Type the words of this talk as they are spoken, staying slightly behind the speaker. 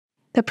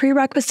The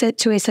prerequisite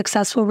to a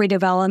successful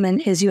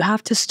redevelopment is you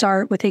have to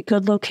start with a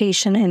good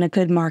location in a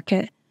good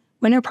market.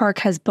 Winter Park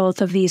has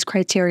both of these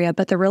criteria,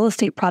 but the real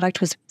estate product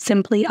was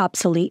simply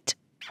obsolete.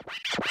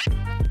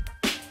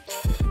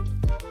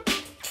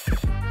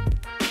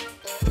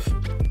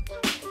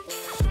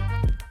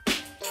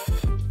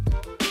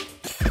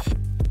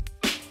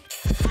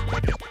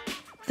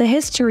 The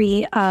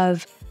history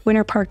of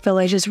Winter Park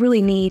Village is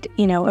really neat.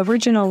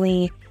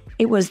 Originally,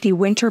 it was the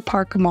Winter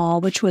Park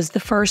Mall, which was the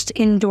first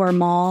indoor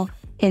mall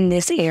in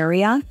this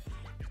area,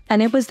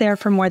 and it was there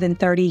for more than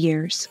 30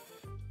 years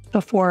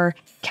before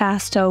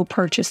Casto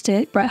purchased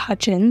it, Brett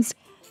Hutchins,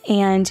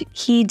 and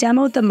he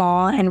demoed the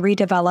mall and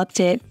redeveloped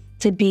it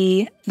to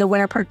be the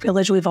Winter Park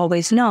Village we've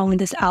always known,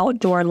 this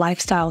outdoor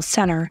lifestyle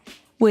center,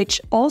 which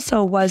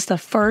also was the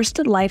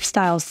first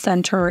lifestyle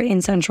center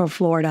in Central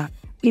Florida.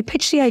 We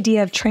pitched the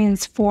idea of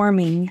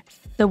transforming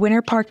the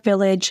Winter Park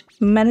Village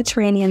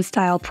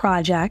Mediterranean-style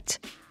project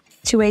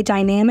to a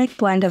dynamic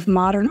blend of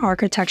modern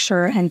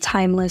architecture and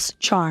timeless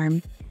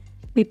charm.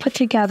 We put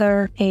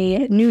together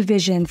a new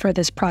vision for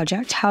this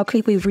project. How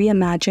could we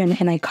reimagine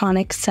an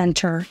iconic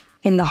center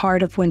in the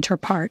heart of Winter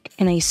Park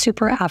in a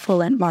super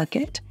affluent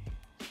market?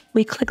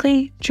 We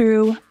quickly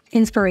drew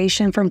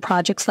inspiration from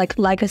projects like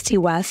Legacy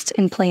West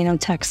in Plano,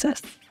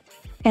 Texas,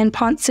 and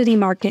Ponce City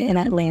Market in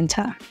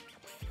Atlanta.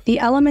 The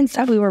elements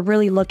that we were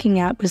really looking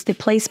at was the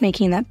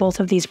placemaking that both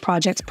of these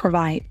projects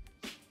provide.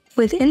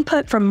 With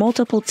input from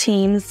multiple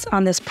teams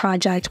on this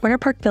project, Winter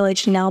Park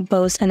Village now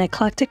boasts an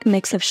eclectic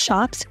mix of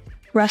shops,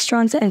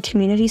 restaurants, and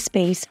community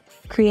space,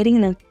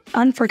 creating an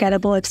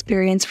unforgettable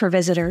experience for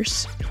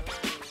visitors.